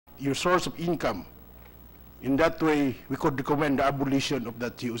your source of income. In that way, we could recommend the abolition of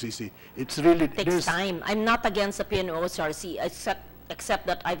that GOCC. It's really Takes time. I'm not against the PNOSRC, except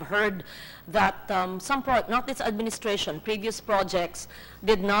that I've heard that not this administration, previous projects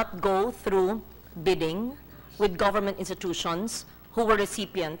did not go through bidding with government institutions who were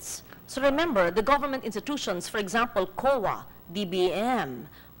recipients. So remember, the government institutions, for example, COA, DBM,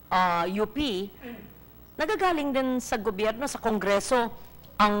 UP, nagagaling din sa gobyerno, sa Kongreso,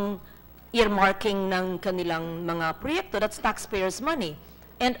 ang earmarking ng kanilang mga proyekto. That's taxpayers' money.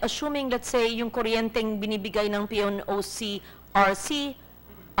 And assuming, let's say, yung kuryenteng binibigay ng PNOCRC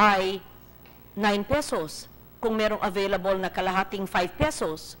ay 9 pesos. Kung merong available na kalahating 5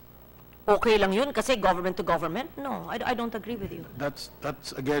 pesos, okay lang yun kasi government to government? No, I don't agree with you. That's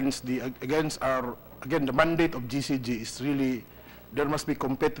against the mandate of GCG is really, there must be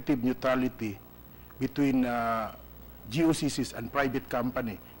competitive neutrality between GOCCs and private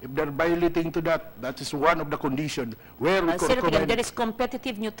company. If they're violating to that, that is one of the conditions where we could recommend. There is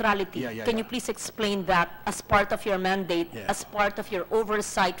competitive neutrality. Can you please explain that as part of your mandate, as part of your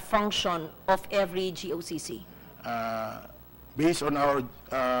oversight function of every GOCC? Based on our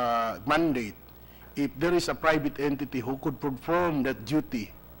mandate, if there is a private entity who could perform that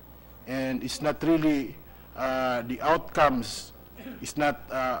duty, and it's not really, the outcomes is not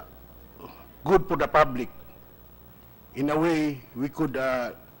good for the public, in a way, we could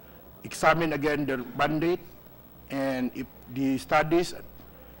examine again their mandate, and if the studies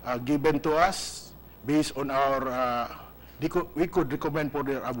given to us based on our, we could recommend for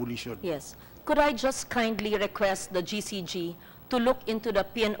their abolition. Yes. Could I just kindly request the GCG to look into the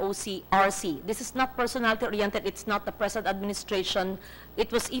PNOCRC? This is not personality-oriented. It's not the present administration.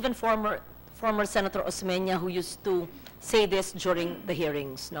 It was even former Senator Osmeña who used to say this during the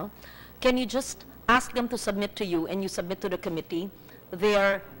hearings. No? Can you just ask them to submit to you, and you submit to the committee,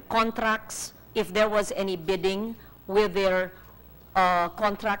 their contracts, if there was any bidding with their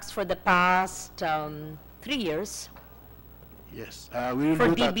contracts for the past 3 years? Yes, we will for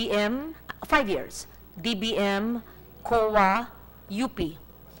do that. DBM, 5 years. DBM, COA, UP.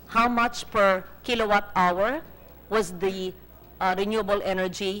 How much per kilowatt hour was the renewable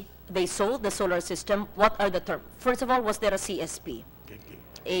energy they sold, the solar system? What are the terms? First of all, was there a CSP?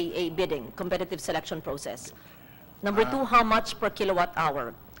 A bidding, competitive selection process. Number 2, how much per kilowatt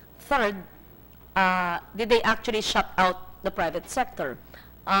hour? Third, did they actually shut out the private sector?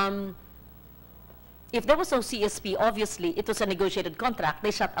 If there was no CSP, obviously it was a negotiated contract, they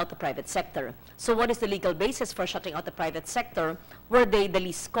shut out the private sector. So what is the legal basis for shutting out the private sector? Were they the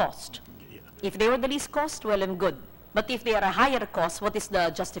least cost? If they were the least cost, well and good. But if they are a higher cost, what is the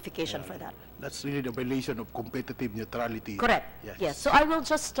justification for that? That's really the violation of competitive neutrality. Correct. Yes. So I will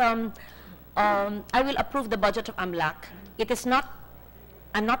just, I will approve the budget of AMLAC. It is not,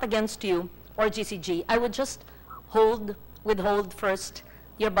 I'm not against you or GCG. I would just withhold first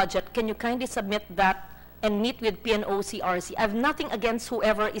your budget. Can you kindly submit that and meet with PNOCRC? I have nothing against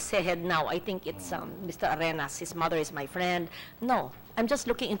whoever is head now. I think it's Mr. Arenas. His mother is my friend. No, I'm just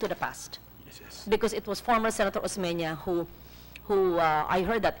looking into the past. Yes. Because it was former Senator Osmeña who I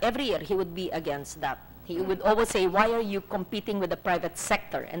heard that every year he would be against that. He would always say, why are you competing with the private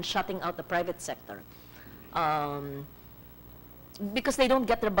sector and shutting out the private sector? Because they don't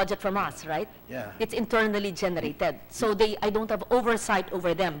get their budget from us, right? Yeah. It's internally generated. So I don't have oversight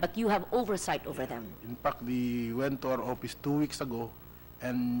over them, but you have oversight over them. In fact, we went to our office 2 weeks ago,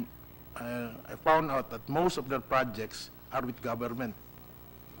 and I found out that most of their projects are with government.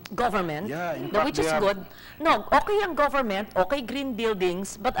 Government? Yeah, in No, fact, which is good. No, okay ang government, okay green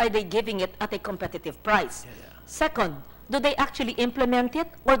buildings, but are they giving it at a competitive price? Second, do they actually implement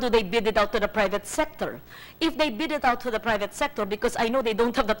it, or do they bid it out to the private sector? If they bid it out to the private sector, because I know they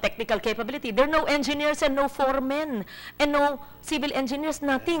don't have the technical capability, there are no engineers and no foremen and no civil engineers,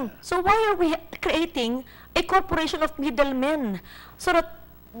 nothing. So why are we creating a corporation of middlemen so that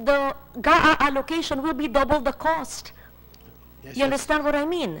the GAA allocation will be double the cost? You understand what I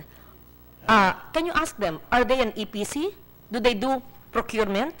mean? Can you ask them, are they an EPC? Do they do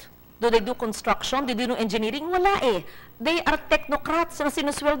procurement? Do they do construction? Do they do engineering? Wala eh. They are technocrats na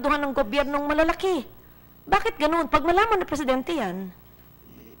sinusweldohan ng gobyernong malalaki. Bakit ganun? Pag malaman ng presidente yan.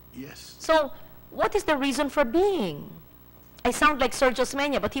 Yes. So, what is the reason for being? I sound like Sergio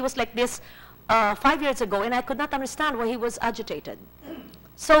Osmeña, but he was like this 5 years ago, and I could not understand why he was agitated.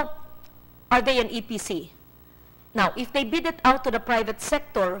 So, are they an EPC? Now, if they bid it out to the private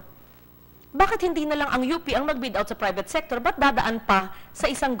sector, bakit hindi na lang ang UP ang mag-bid out sa private sector? Ba't dadaan pa sa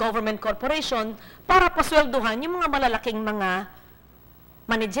isang government corporation para pasweldohan yung mga malalaking mga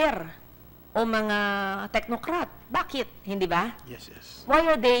manager? o mga technocrat. Bakit? Hindi ba? Yes, yes. Why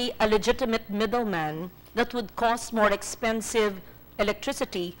are they a legitimate middleman that would cost more expensive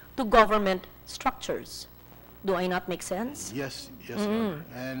electricity to government structures? Do I not make sense? Yes, yes, Your Honor.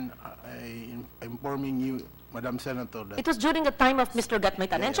 And I'm informing you, Madam Senator, that It was during the time of Mr.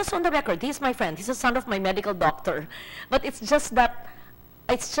 Gatmaitan. Yeah, And yeah. just on the record, he's my friend. He's the son of my medical doctor. But it's just that,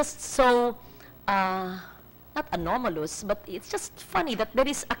 it's just so, not anomalous, but it's just funny that there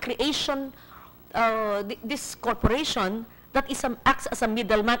is a creation, this corporation that acts as a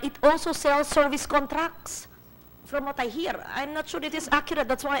middleman. It also sells service contracts. From what I hear, I'm not sure it is accurate.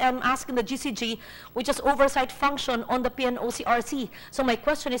 That's why I'm asking the GCG, which is oversight function on the PNOCRC. So my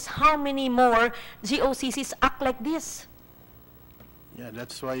question is, how many more GOCCs act like this? yeah,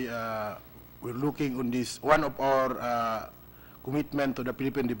 that's why we're looking on this. One of our commitment to the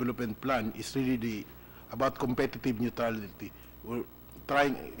Philippine Development Plan is really about competitive neutrality. We're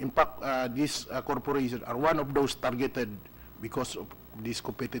trying, in fact, these corporations are one of those targeted because of this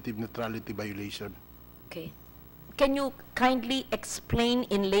competitive neutrality violation. Okay. Can you kindly explain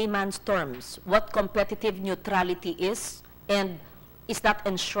in layman's terms what competitive neutrality is, and is that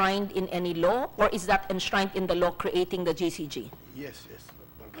enshrined in any law, or is that enshrined in the law creating the GCG? Yes, yes.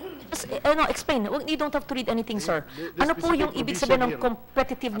 Just, no, explain. You don't have to read anything, sir. the Ano po yung specific ibig sabihin ng provision here.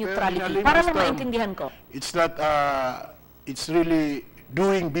 competitive In a neutrality? layman's Para lang term, maintindihan ko. It's not, it's really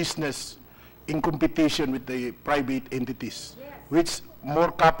doing business in competition with the private entities, which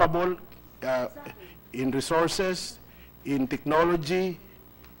more capable in resources, in technology,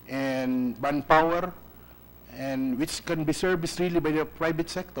 and manpower, and which can be serviced really by the private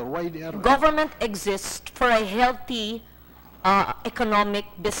sector. Why they are Government exists for a healthy economic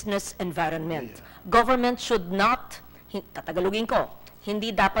business environment. Government should not, tatagalogin ko,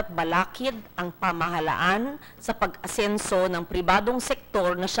 hindi dapat balakid ang pamahalaan sa pag-asenso ng pribadong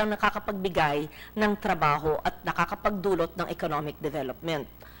sektor na siyang nakakapagbigay ng trabaho at nakakapagdulot ng economic development.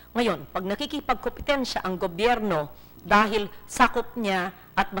 Ngayon, pag nakikipagkompetensya ang gobyerno dahil sakop niya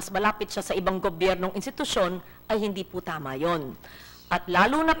at mas malapit siya sa ibang gobyernong institusyon, ay hindi po tama yon. At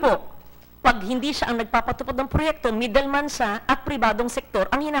lalo na po, pag hindi siya ang nagpapatupad ng proyekto, middleman siya at pribadong sektor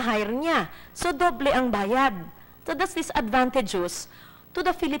ang hinahire niya. So, doble ang bayad. So, that's disadvantageous to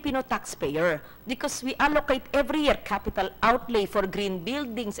the Filipino taxpayer because we allocate every year capital outlay for green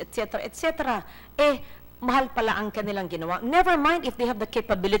buildings, etc., etc. Mahal pala ang kanilang ginawa. Never mind if they have the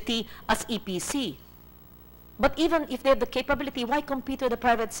capability as EPC. But even if they have the capability, why compete with the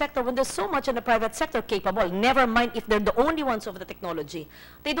private sector when there's so much in the private sector capable? Never mind if they're the only ones of the technology.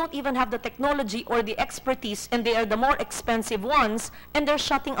 They don't even have the technology or the expertise, and they are the more expensive ones, and they're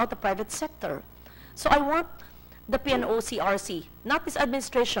shutting out the private sector. So I want the PNOCRC, not this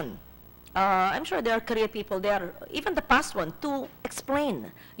administration, I'm sure there are career people there, even the past one, to explain.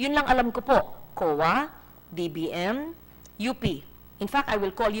 Yun lang alam ko po, COA, DBM, UP. In fact, I will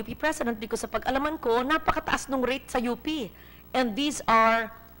call UP President because sa pag-alaman ko, napakataas ng rate sa UP. And these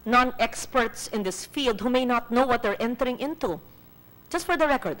are non-experts in this field who may not know what they're entering into. Just for the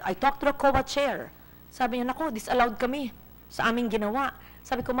record, I talked to the COA chair. Sabi niya, nako, disallowed kami sa aming ginawa.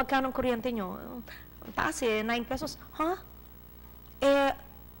 Sabi ko, magkano ang kuryente nyo? Ang taas 9 pesos. Ha?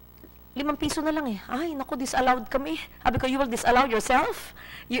 5 piso na lang Ay, naku, disallowed kami. Sabi ko, you will disallow yourself?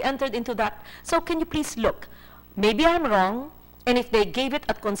 You entered into that. So can you please look? Maybe I'm wrong, and if they gave it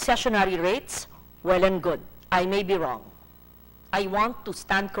at concessionary rates, well and good. I may be wrong. I want to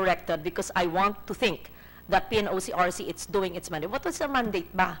stand corrected because I want to think that PNOCRC, it's doing its mandate. What is the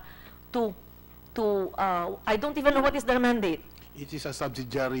mandate ba? I don't even know what is their mandate. It is a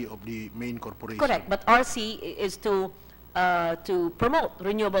subsidiary of the main corporation. Correct, but RC is to promote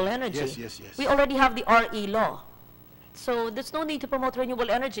renewable energy. Yes, yes, yes. We already have the RE law. So there's no need to promote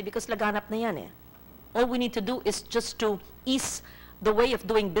renewable energy because laganap na yan All we need to do is just to ease the way of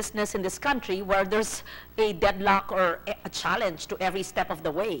doing business in this country where there's a deadlock or a challenge to every step of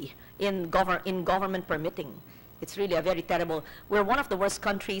the way in government permitting. It's really a very terrible, we're one of the worst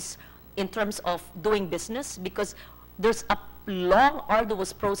countries in terms of doing business because there's a long,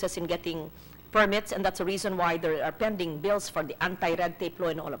 arduous process in getting permits, and that's the reason why there are pending bills for the anti-red tape law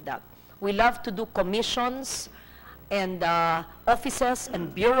and all of that. We love to do commissions and offices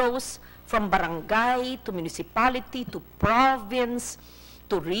and bureaus from barangay to municipality to province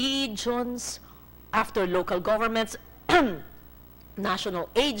to regions, after local governments, national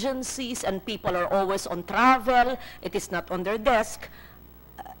agencies, and people are always on travel. It is not on their desk.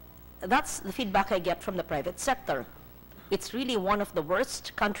 That's the feedback I get from the private sector. It's really one of the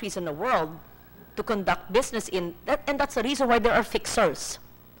worst countries in the world to conduct business in, and that's the reason why there are fixers,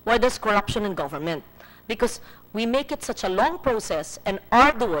 why there's corruption in government. Because we make it such a long process and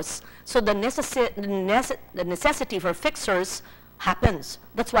arduous, so the necessity for fixers happens.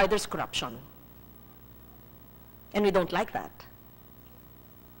 That's why there's corruption. And we don't like that.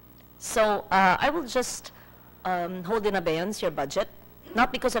 So I will just hold in abeyance your budget,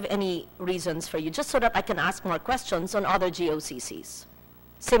 not because of any reasons for you, just so that I can ask more questions on other GOCCs,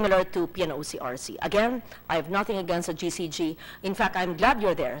 similar to PNOCRC. Again, I have nothing against the GCG. In fact, I'm glad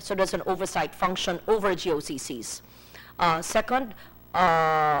you're there, so there's an oversight function over GOCCs. Second,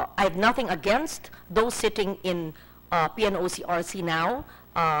 I have nothing against those sitting in PNOCRC now,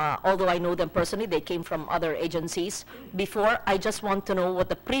 although I know them personally, they came from other agencies. Before, I just want to know what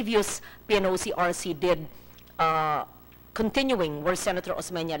the previous PNOCRC did, continuing where Senator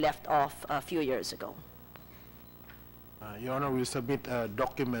Osmeña left off a few years ago. Your Honor, we'll submit a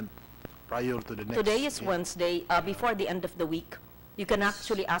document prior to the next. Today is Wednesday, before the end of the week. You can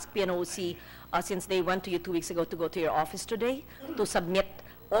actually ask PNOC, since they went to you 2 weeks ago, to go to your office today to submit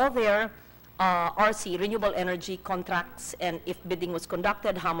all their RC, renewable energy contracts, and if bidding was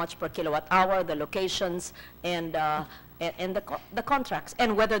conducted, how much per kilowatt hour, the locations, and the contracts,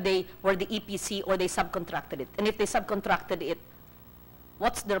 and whether they were the EPC or they subcontracted it. And if they subcontracted it,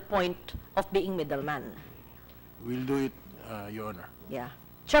 what's their point of being middleman? We'll do it, Your Honor. Yeah.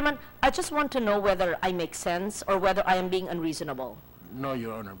 Chairman, I just want to know whether I make sense or whether I am being unreasonable. No,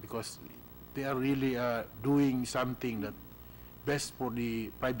 Your Honor, because they are really doing something that best for the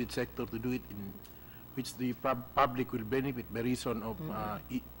private sector to do it, in which the public will benefit by reason of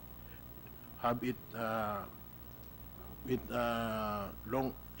have it with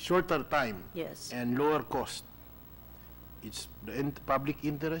shorter time, Yes. and lower cost. It's the public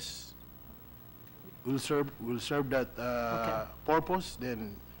interest will serve that purpose.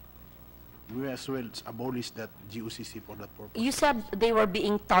 Then we as well abolish that GOCC for that purpose. You said they were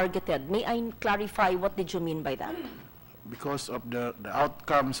being targeted. May I clarify, what did you mean by that? Because of the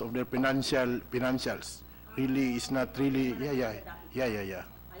outcomes of their financials, really is not really. Yeah.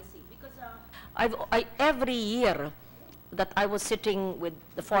 I see, because every year that I was sitting with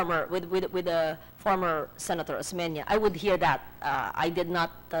the former Senator Osmeña, I would hear that. I did not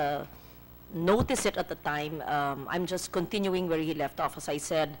notice it at the time. I'm just continuing where he left off. As I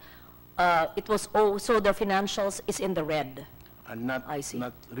said, it was so their financials is in the red. And not I see.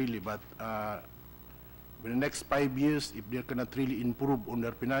 Not really, but in the next 5 years, if they cannot really improve on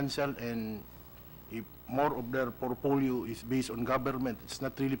their financial, and if more of their portfolio is based on government, it's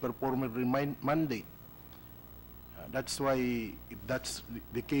not really performance mandate. That's why, if that's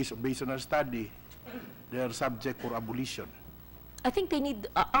the case based on our study, they are subject for abolition. I think they need,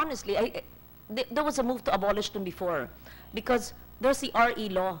 honestly, there was a move to abolish them before, because there's the RE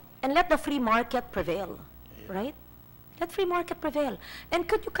law, and let the free market prevail, right? Let free market prevail. And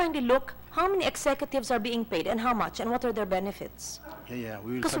could you kindly look how many executives are being paid and how much and what are their benefits? Yeah.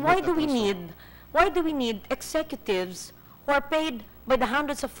 Because why do we need executives who are paid by the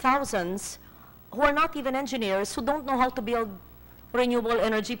hundreds of thousands, who are not even engineers, who don't know how to build renewable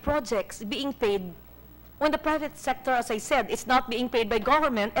energy projects, being paid when the private sector, as I said, is not being paid by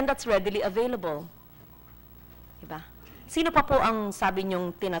government, and that's readily available? Diba? Sino pa po ang sabi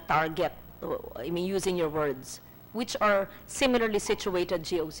niyong tina-target, I mean, using your words, which are similarly situated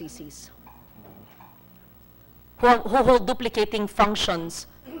GOCCs, who hold duplicating functions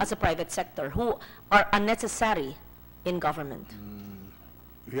as a private sector, who are unnecessary in government?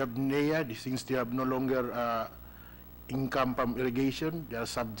 We have NEA, since they have no longer income from irrigation, they are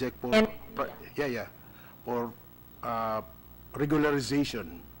subject for for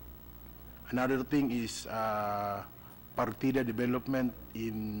regularization. Another thing is partida development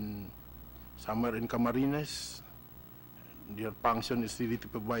in somewhere in Camarines. Their function is really to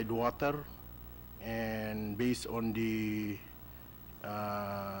provide water, and based on the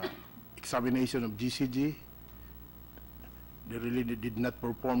examination of GCG, they really did not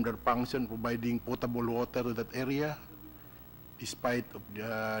perform their function providing potable water to that area, despite of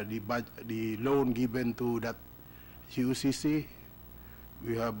the loan given to that GOCC.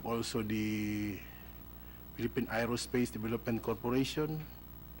 We have also the Philippine Aerospace Development Corporation.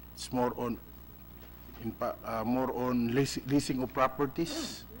 It's more on leasing of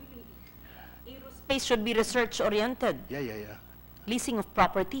properties. Really? Aerospace should be research-oriented. Yeah. Leasing of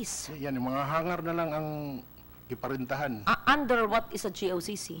properties. Yan, yung mga hangar na lang ang iparentahan. Under what is a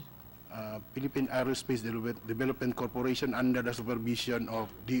GOCC? Philippine Aerospace Development Corporation, under the supervision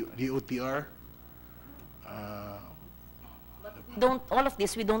of DOTR. Don't, all of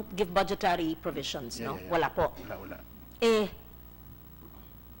this, we don't give budgetary provisions, no? Wala po. Wala.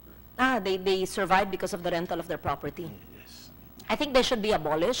 They survive because of the rental of their property. Yes. I think they should be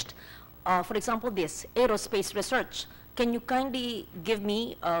abolished. for example, this aerospace research. Can you kindly give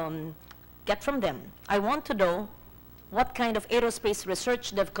me, get from them? I want to know what kind of aerospace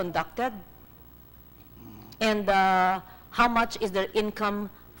research they've conducted, and how much is their income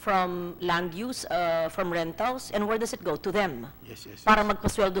from land use, from rentals, and where does it go? To them. Yes, yes, Para yes.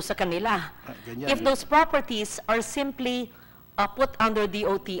 magpasweldo sa kanila. Ganyan, If those properties are simply put under the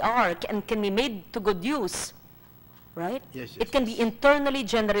OTR and can be made to good use, right? Yes, yes, It can be internally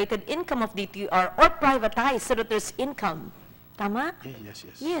generated income of DTR or privatized so that there's income. Tama? Yes, yes,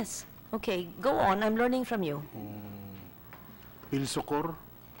 yes. Yes. Okay, go on. I'm learning from you. Pilsocor,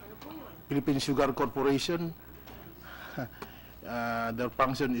 Philippine Sugar Corporation. Their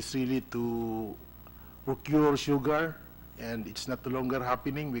function is really to procure sugar, and it's not longer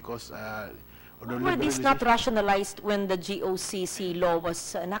happening because Were these not rationalized when the GOCC law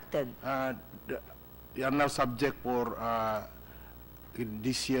was enacted? They are now subject for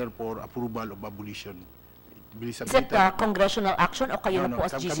this year for approval of abolition. Is it congressional action o kayo na po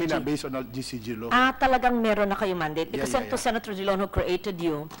as Kami GCG? na based on our GCG law. Talagang meron na kayo mandate? Because Yeah, yeah, to yeah. Senator Dillon who created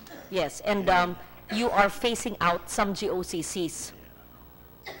you, yes, and you are phasing out some GOCCs.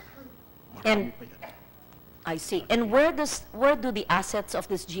 And Marami pa yan. I see. And where do the assets of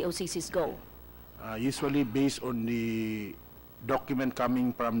these GOCCs go? Usually based on the document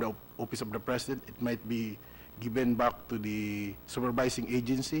coming from the Office of the President, it might be given back to the supervising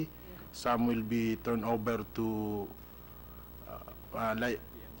agency. Some will be turned over to like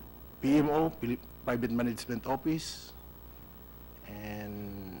PMO, Private Management Office,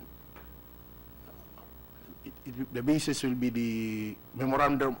 and the basis will be the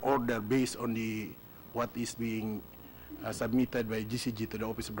memorandum order based on the what is being submitted by GCG to the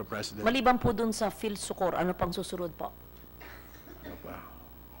Office of the President. Maliban po dun sa PhilSucor, ano pang susunod po? Ano pa?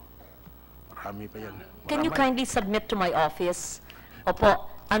 Marami pa yan. Can you Marami. kindly submit to my office? Opo,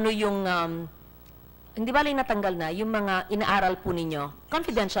 ano yung, hindi bali natanggal na, yung mga inaaral po ninyo.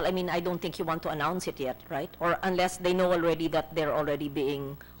 Confidential, I mean, I don't think you want to announce it yet, right? Or unless they know already that they're already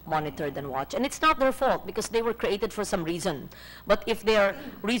being monitored and watched. And it's not their fault because they were created for some reason. But if their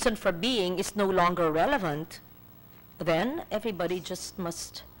reason for being is no longer relevant, then everybody just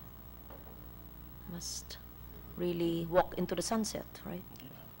must really walk into the sunset, right?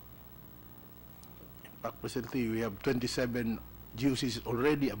 Presently, we have 27 GOCs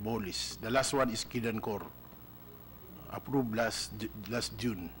already abolished. The last one is Kidancor, approved last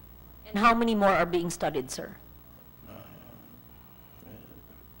June. And how many more are being studied, sir?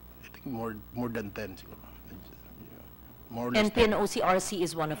 I think more than 10. siguro. More or less And 10. PNOCRC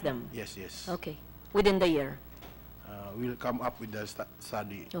is one of them? Yes, yes. Okay, within the year? We'll come up with the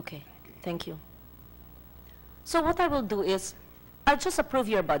study. Okay, thank you. So what I will do is, I'll just approve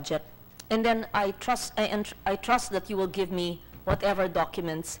your budget, and then I trust that you will give me whatever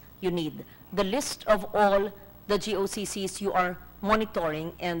documents you need. The list of all the GOCCs you are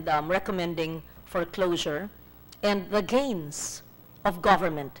monitoring and recommending for closure, and the gains of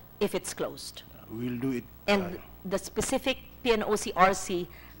government if it's closed. We'll do it. And the specific PNOCRC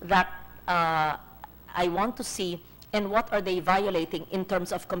that I want to see, and what are they violating in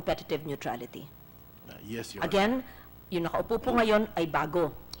terms of competitive neutrality? Yes, Your Honor. Again, yung nakaupo po ngayon ay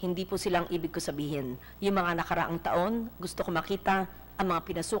bago. Hindi po silang ibig ko sabihin. Yung mga nakaraang taon, gusto ko makita ang mga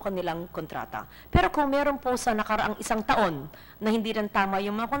pinasukan nilang kontrata. Pero kung meron po sa nakaraang isang taon na hindi rin tama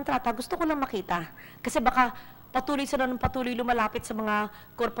yung mga kontrata, gusto ko lang makita. Kasi baka patuloy sila ng patuloy lumalapit sa mga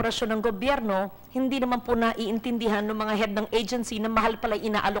korporasyon ng gobyerno, hindi naman po naiintindihan ng mga head ng agency na mahal pala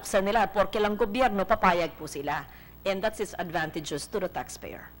inaalok sa nila porque lang gobyerno, papayag po sila. And that's its advantages to the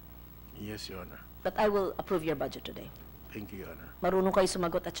taxpayer. Yes, Your Honor. But I will approve your budget today. Thank you, Your Honor. Marunong kayo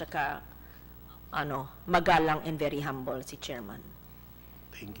sumagot at saka, magalang and very humble si Chairman.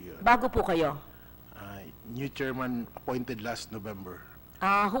 Thank you, Your Honor. Bago po kayo, New chairman appointed last November.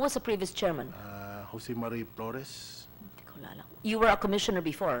 who was the previous chairman? Jose Marie Flores. Hindi ko alam. You were a commissioner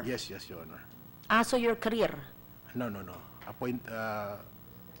before? Yes, yes, Your Honor. So your career, No.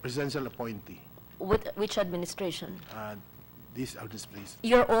 Presidential appointee. with which administration? This please.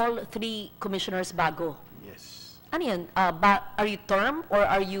 You're all three commissioners bago. Yes. Ano yan? Are you term or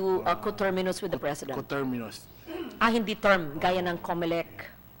are you coterminous with the president? Coterminous. Hindi term, gaya ng COMELEC?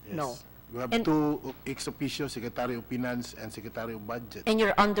 Yes. No. We have And- two ex officio, Secretary of Finance and Secretary of Budget. And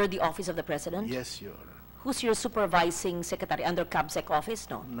you're under the office of the president? Yes, Your Honor. Who's your supervising secretary? Under CABSEC office?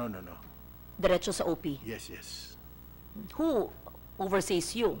 No. No. Diretso sa OP? Yes, yes. Who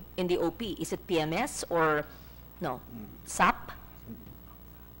oversees you in the OP? Is it PMS or no? SAP?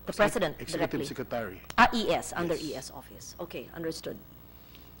 The president Executive directly? Secretary. ES, under Yes. ES office. Okay, understood.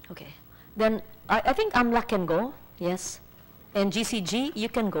 Okay. Then, I think AMLAC can go, yes. And GCG, you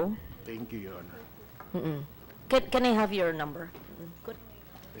can go. Thank you, Your Honor. Can I have your number? Good.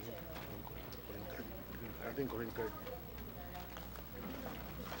 I think green card.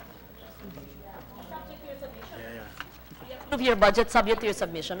 Approve your budget subject to your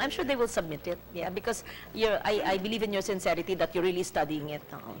submission. I'm sure they will submit it. Yeah, because I believe in your sincerity that you're really studying it.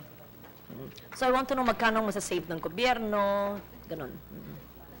 Oo. So I want to know magkano ang masasave ng gobyerno, ganun.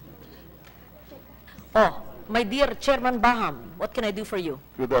 Oh, my dear Chairman Baham, what can I do for you?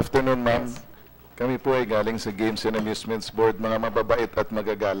 Good afternoon, ma'am. Kami po ay galing sa Games and Amusements Board, mga mababait at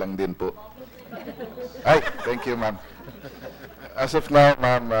magagalang din po. Ay, thank you, ma'am. As of now,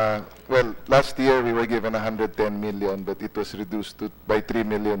 ma'am, well, last year we were given 110 million, but it was reduced by 3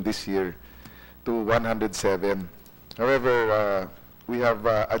 million this year to 107. However, we have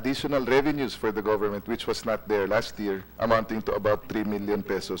additional revenues for the government, which was not there last year, amounting to about 3 million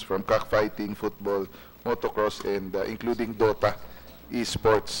pesos from cockfighting, football, motocross, and including Dota,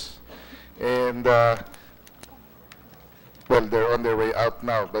 esports. And, well, they're on their way out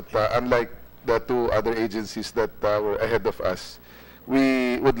now, but unlike the two other agencies that were ahead of us,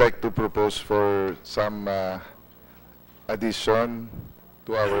 we would like to propose for some addition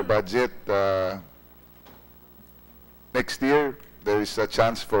to our budget. Next year, there is a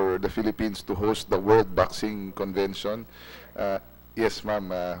chance for the Philippines to host the World Boxing Convention. Yes,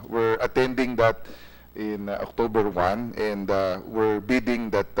 ma'am. We're attending that in October 1, and we're bidding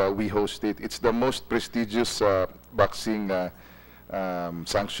that we host it. It's the most prestigious boxing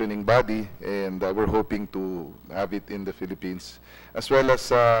sanctioning body, and we're hoping to have it in the Philippines, as well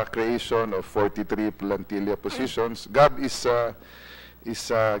as creation of 43 plantilla positions. GAB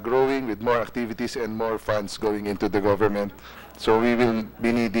is growing with more activities and more funds going into the government. So we will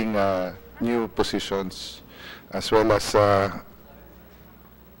be needing new positions, as well as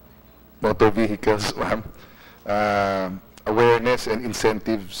motor vehicles, ma'am, awareness and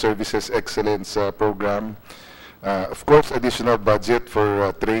incentive services excellence program. Of course, additional budget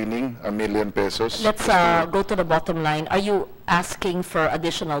for training, 1 million pesos. Let's go to the bottom line. Are you asking for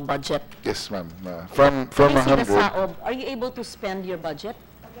additional budget? Yes, ma'am. From Ay, sila 100. Saob, are you able to spend your budget?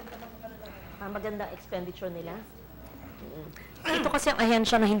 Maganda expenditure nila? Ito kasi ang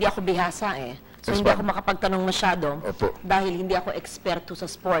ahensya na hindi ako bihasa eh. So Yes, hindi ako ma'am. makapagtanong masyado Opo. dahil hindi ako eksperto sa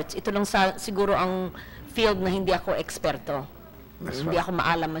sports. Ito lang siguro ang field na hindi ako eksperto. Yes, Hindi ma'am. ako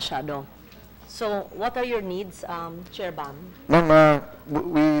maalam masyado. So, what are your needs, Chair Bam? Ma'am,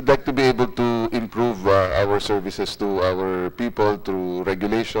 we'd like to be able to improve our services to our people through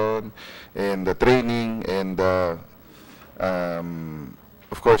regulation and training and, of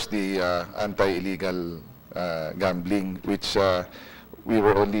course, the anti-illegal gambling, which we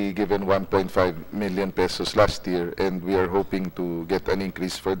were only given 1.5 million pesos last year, and we are hoping to get an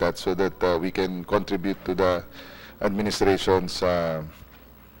increase for that so that we can contribute to the administration's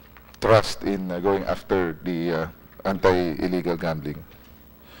trust in going after the anti-illegal gambling.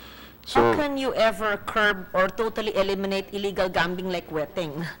 How can you ever curb or totally eliminate illegal gambling like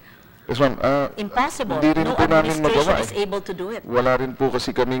wetting? Yes, ma'am. Impossible. Hindi rin No po namin administration magawa is able to do it. Wala rin po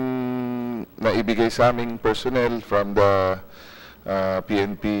kasi kaming naibigay sa aming personnel from the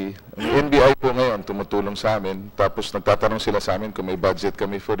PNP. Ang NBI po ngayon tumutulong sa amin, tapos nagtatanong sila sa amin kung may budget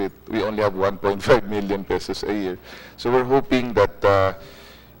kami for it. We only have 1.5 million pesos a year. So we're hoping that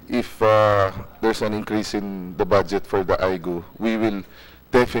if there's an increase in the budget for the IGU, we will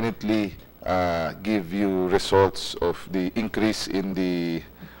definitely give you results of the increase in the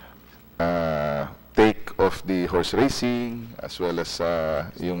take of the horse racing, as well as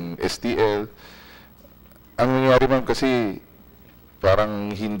yung STL. Ang nangyari, ma'am, kasi parang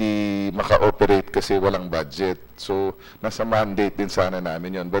hindi maka-operate kasi walang budget. So, nasa mandate din sana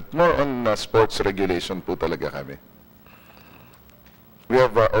namin yon. But more on sports regulation po talaga kami. We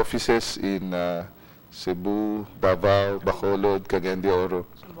have offices in Cebu, Davao, Bacolod, Cagayan de Oro,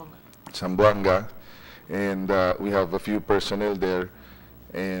 Zamboanga, and we have a few personnel there.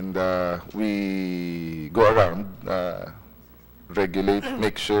 And we go around, regulate,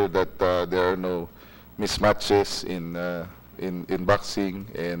 make sure that there are no mismatches in boxing,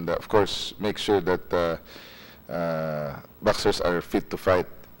 and of course make sure that boxers are fit to fight.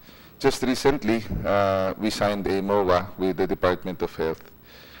 Just recently, we signed a MOA with the Department of Health,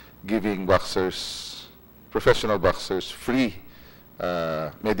 giving boxers, professional boxers, free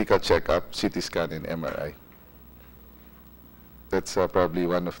medical checkup, CT scan, and MRI. That's probably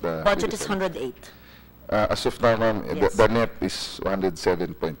one of the... Budget is 108. As of now, ma'am, Yes. the net is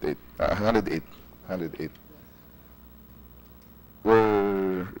 107.8, 108, 108.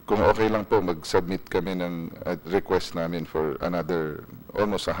 Kung okay lang po, mag-submit kami ng request namin for another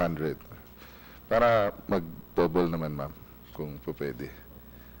almost 100. Para mag-double naman, ma'am, kung po pwede.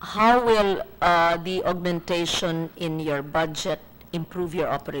 how will the augmentation in your budget improve your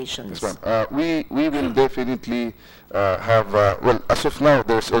operations? Yes, ma'am. We will definitely have, well, as of now,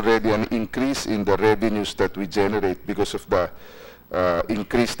 there's already an increase in the revenues that we generate because of the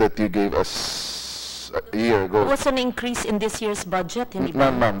increase that you gave us a year ago. There was an increase in this year's budget, hindi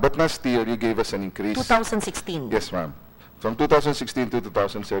ba? Ma'am, but last year you gave us an increase. 2016. Yes, ma'am. From 2016 to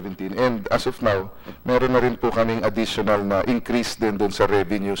 2017. And as of now, meron na rin po kaming additional na increase din doon sa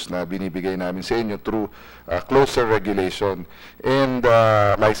revenues na binibigay namin sa inyo through closer regulation and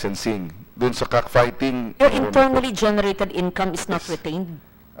licensing. Doon sa cockfighting. Your internally generated income is not retained?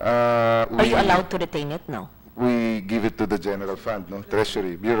 Are you allowed to retain it now? We give it to the general fund, no?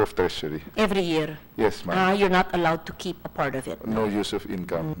 Treasury, Bureau of Treasury. Every year? Yes, ma'am. You're not allowed to keep a part of it? No use of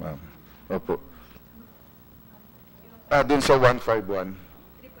income, ma'am. Opo. Doon sa 151.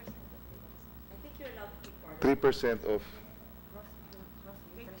 3% of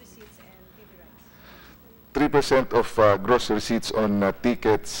 3% of gross receipts on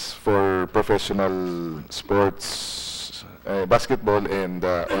tickets for professional sports, basketball, and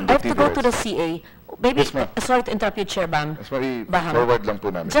on the I have to go to the CA. Maybe, Yes, ma'am. sorry to interrupt you, Chair Bam. Mas may Baham. forward lang po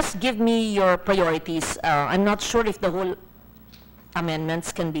namin. Just give me your priorities. I'm not sure if the whole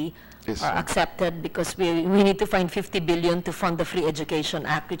amendments can be Yes, ma'am. accepted because we need to find 50 billion to fund the Free Education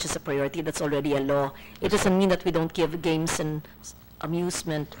Act, which is a priority. That's already a law. It doesn't mean that we don't give games and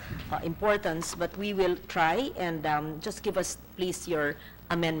amusement importance, but we will try and just give us, please, your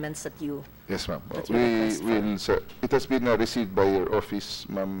amendments that you. Yes, ma'am. That's your We request for- will, sir. It has been received by your office,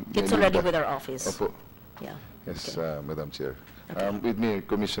 ma'am. It's Melinda. already with our office. Opo. Yeah. Yes, Okay. Madam Chair. Okay. With me,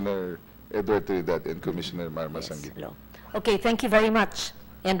 Commissioner Edward Trinidad and Commissioner Marma Yes, Sanggi. hello. Okay, thank you very much.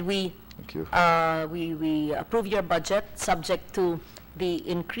 And we Thank you. we approve your budget subject to the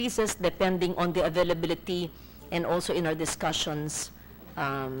increases depending on the availability and also in our discussions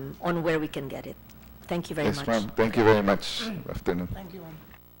on where we can get it. Thank you very Yes, much. ma'am. Thank you very much. Afternoon. Thank you, ma'am.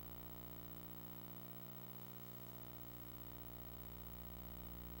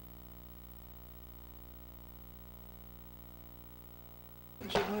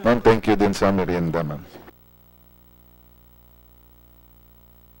 Ma'am, thank you din sa merienda, ma'am.